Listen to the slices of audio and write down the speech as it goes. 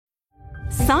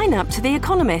Sign up to The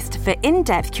Economist for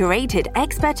in-depth curated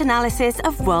expert analysis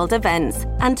of world events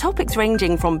and topics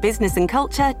ranging from business and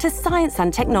culture to science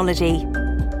and technology.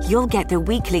 You'll get the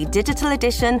weekly digital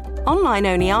edition,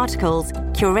 online-only articles,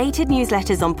 curated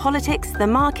newsletters on politics, the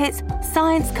markets,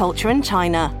 science, culture and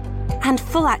China, and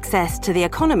full access to The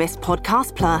Economist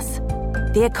Podcast Plus.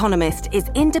 The Economist is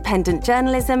independent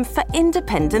journalism for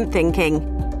independent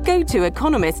thinking. Go to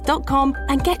economist.com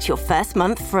and get your first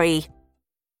month free.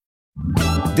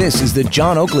 This is the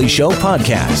John Oakley Show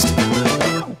podcast.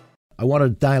 I want to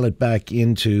dial it back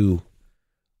into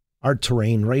our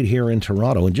terrain right here in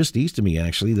Toronto, and just east of me,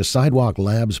 actually, the Sidewalk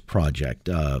Labs project.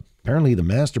 Apparently, the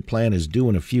master plan is due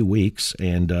in a few weeks,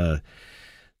 and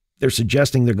they're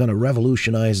suggesting they're going to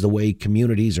revolutionize the way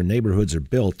communities or neighborhoods are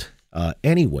built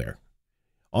anywhere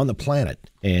on the planet.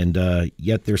 And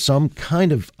yet there's some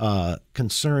kind of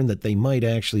concern that they might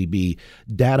actually be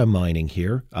data mining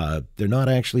here. They're not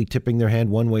actually tipping their hand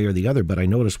one way or the other, but I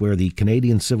noticed where the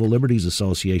Canadian Civil Liberties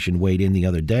Association weighed in the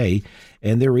other day,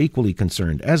 and they're equally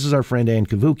concerned, as is our friend Ann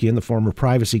Cavoukian, the former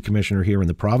privacy commissioner here in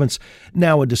the province,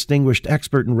 now a distinguished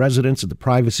expert in residence at the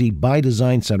Privacy by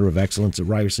Design Center of Excellence at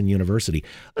Ryerson University.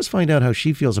 Let's find out how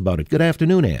she feels about it. Good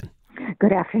afternoon, Ann.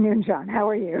 Good afternoon, John. How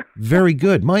are you? Very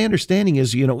good. My understanding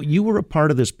is, you were a part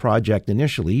of this project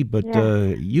initially, but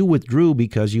you withdrew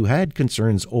because you had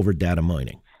concerns over data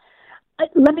mining.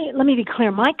 Let me be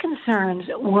clear. My concerns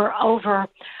were over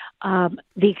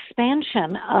the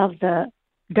expansion of the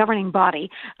governing body.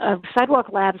 Sidewalk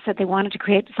Labs said they wanted to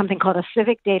create something called a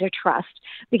civic data trust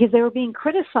because they were being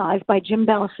criticized by Jim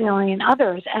Bellassili and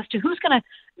others as to who's going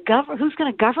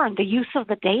to govern the use of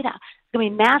the data. I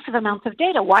mean, massive amounts of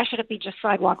data. Why should it be just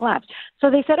Sidewalk Labs?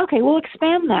 So they said, okay, we'll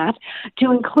expand that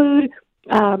to include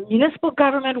municipal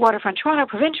government, Waterfront Toronto,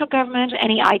 provincial government,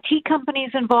 any IT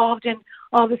companies involved in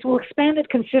all this. We'll expand it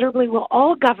considerably. We'll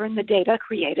all govern the data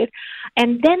created.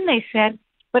 And then they said,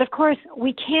 but of course,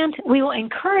 we will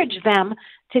encourage them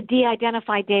to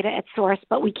de-identify data at source,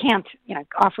 but we can't,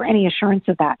 offer any assurance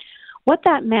of that. What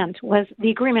that meant was the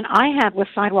agreement I had with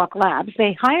Sidewalk Labs.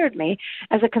 They hired me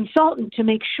as a consultant to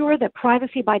make sure that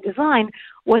privacy by design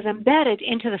was embedded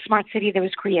into the smart city they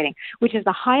was creating, which is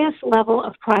the highest level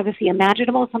of privacy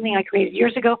imaginable, something I created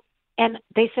years ago. And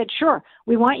they said, sure,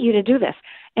 we want you to do this.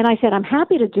 And I said, I'm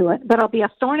happy to do it, but I'll be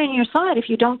a thorn in your side if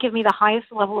you don't give me the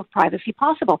highest level of privacy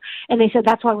possible. And they said,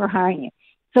 that's why we're hiring you.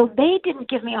 So they didn't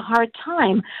give me a hard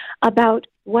time about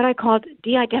what I called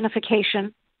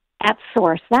de-identification at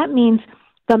source. That means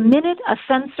the minute a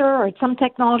sensor or some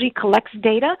technology collects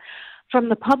data from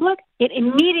the public, it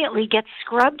immediately gets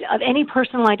scrubbed of any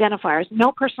personal identifiers,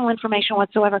 no personal information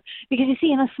whatsoever. Because you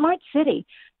see, in a smart city,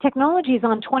 technology is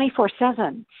on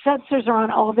 24/7. Sensors are on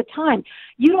all the time.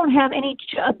 You don't have any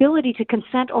ability to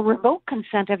consent or revoke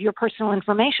consent of your personal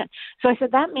information. So I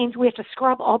said, that means we have to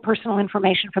scrub all personal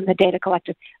information from the data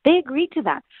collected. They agreed to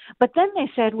that. But then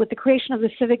they said, with the creation of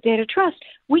the Civic Data Trust,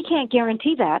 we can't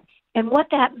guarantee that. And what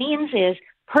that means is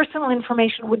personal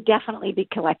information would definitely be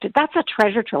collected. That's a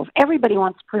treasure trove. Everybody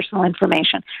wants personal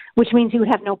information, which means you would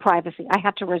have no privacy. I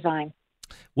had to resign.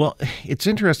 Well, it's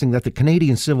interesting that the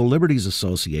Canadian Civil Liberties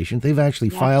Association, they've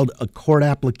actually filed a court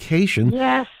application.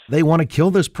 Yes. They want to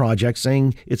kill this project,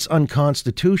 saying it's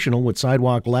unconstitutional what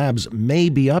Sidewalk Labs may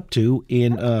be up to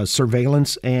in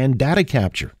surveillance and data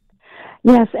capture.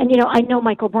 Yes, and I know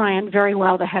Michael Bryan very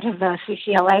well, the head of the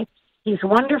CCLA. He's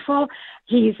wonderful.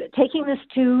 He's taking this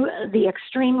to the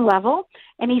extreme level,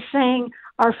 and he's saying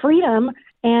our freedom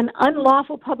and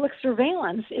unlawful public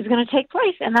surveillance is going to take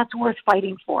place, and that's worth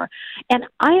fighting for. And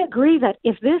I agree that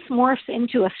if this morphs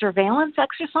into a surveillance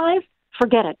exercise,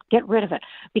 forget it. Get rid of it.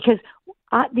 Because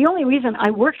the only reason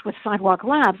I worked with Sidewalk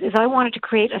Labs is I wanted to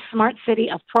create a smart city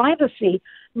of privacy,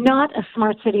 not a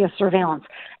smart city of surveillance.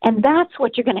 And that's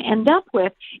what you're going to end up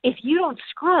with if you don't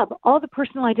scrub all the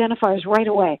personal identifiers right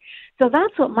away. So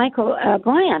that's what Michael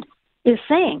Bryant is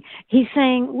saying. He's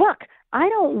saying, look, I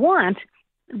don't want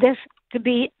this to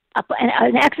be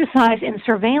an exercise in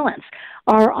surveillance.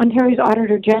 Our Ontario's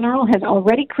Auditor General has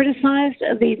already criticized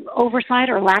the oversight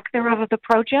or lack thereof of the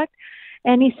project.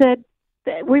 And he said,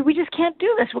 we just can't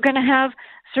do this. We're going to have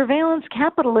surveillance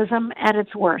capitalism at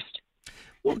its worst.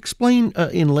 Well, explain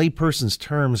in layperson's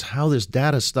terms how this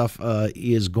data stuff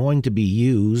is going to be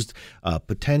used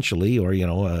potentially, or,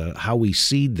 how we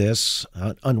seed this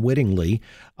unwittingly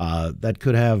that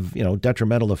could have,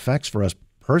 detrimental effects for us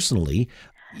personally.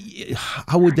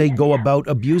 How would they go about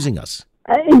abusing us?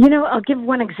 I'll give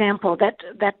one example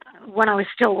that when I was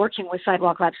still working with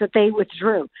Sidewalk Labs, that they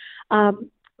withdrew.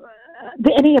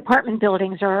 Any apartment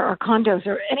buildings or condos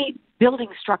or any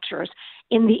building structures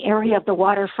in the area of the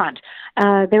waterfront.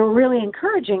 They were really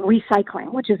encouraging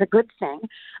recycling, which is a good thing,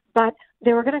 but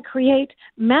they were going to create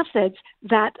methods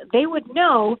that they would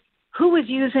know who was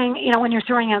using, when you're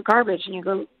throwing out garbage and you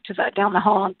go down the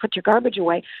hall and put your garbage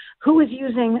away, who was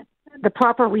using the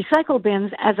proper recycle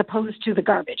bins as opposed to the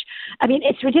garbage. I mean,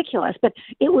 it's ridiculous, but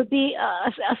it would be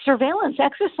a surveillance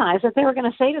exercise that they were going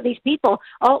to say to these people,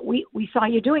 oh, we saw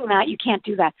you doing that, you can't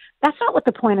do that. That's not what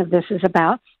the point of this is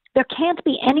about. There can't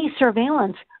be any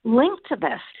surveillance linked to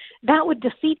this. That would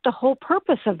defeat the whole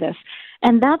purpose of this.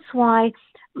 And that's why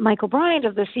Michael Bryant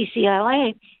of the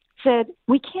CCLA said,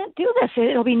 we can't do this.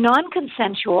 It'll be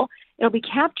non-consensual. It'll be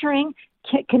capturing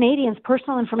Canadians'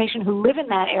 personal information who live in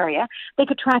that area. They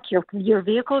could track your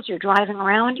vehicles, you're driving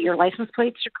around, your license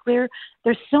plates are clear.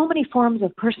 There's so many forms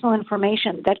of personal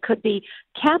information that could be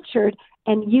captured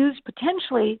and used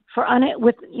potentially for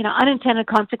unintended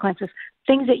consequences,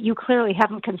 things that you clearly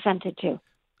haven't consented to.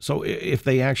 So if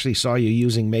they actually saw you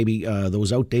using maybe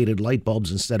those outdated light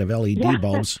bulbs instead of LED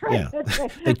bulbs,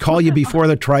 they'd call you before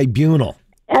the tribunal.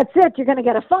 That's it. You're going to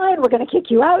get a fine. We're going to kick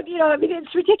you out.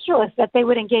 It's ridiculous that they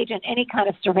would engage in any kind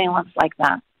of surveillance like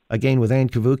that. Again, with Ann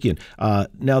Cavoukian.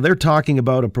 Now, they're talking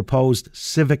about a proposed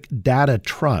civic data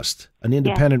trust, an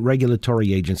independent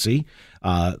regulatory agency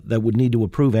that would need to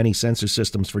approve any sensor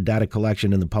systems for data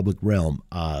collection in the public realm.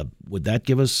 Would that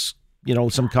give us,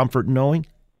 some comfort in knowing?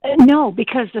 No,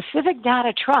 because the Civic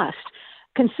Data Trust,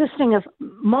 consisting of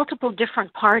multiple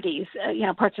different parties,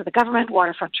 parts of the government,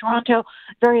 Waterfront Toronto,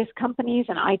 various companies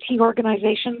and IT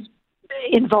organizations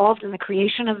involved in the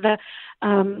creation of the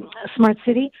smart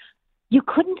city, you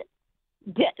couldn't,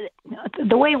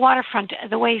 the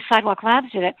way Sidewalk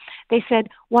Labs did it, they said,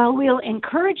 while we'll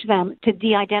encourage them to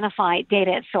de-identify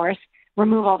data at source,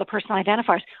 remove all the personal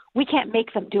identifiers, we can't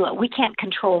make them do it. We can't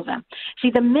control them. See,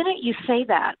 the minute you say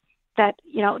that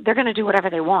they're going to do whatever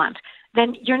they want,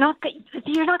 then you're not going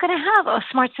to have a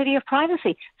smart city of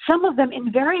privacy. Some of them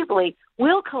invariably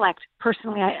will collect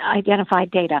personally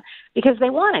identified data because they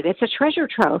want it. It's a treasure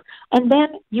trove. And then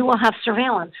you will have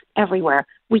surveillance everywhere.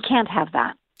 We can't have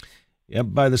that. Yeah,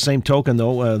 by the same token,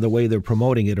 though, the way they're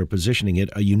promoting it or positioning it,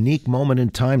 a unique moment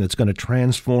in time that's going to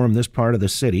transform this part of the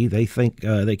city. They think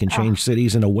they can change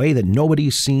cities in a way that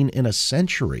nobody's seen in a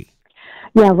century.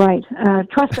 Yeah, right.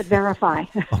 Trust but verify.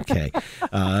 Okay.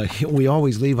 We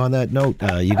always leave on that note.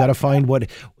 You got to find what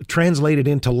translated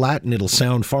into Latin. It'll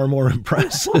sound far more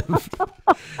impressive.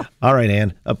 All right,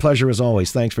 Ann. A pleasure as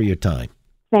always. Thanks for your time.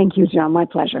 Thank you, John. My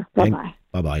pleasure. Bye-bye.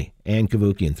 Bye-bye. Ann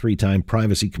Cavoukian, 3-time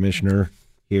privacy commissioner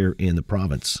here in the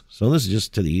province. So this is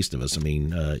just to the east of us. I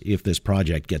mean, if this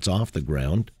project gets off the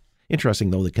ground,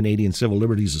 interesting, though, the Canadian Civil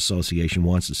Liberties Association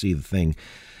wants to see the thing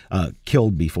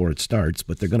killed before it starts,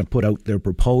 but they're going to put out their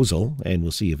proposal, and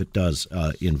we'll see if it does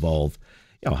involve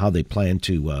how they plan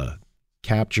to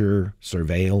capture,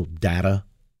 surveil data,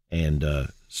 and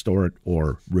store it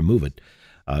or remove it.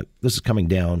 This is coming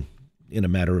down in a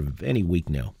matter of any week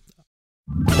now.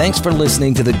 Thanks for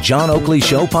listening to the John Oakley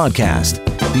Show podcast.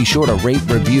 Be sure to rate,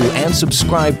 review, and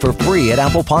subscribe for free at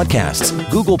Apple Podcasts,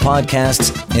 Google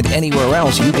Podcasts, and anywhere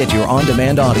else you get your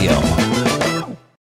on-demand audio.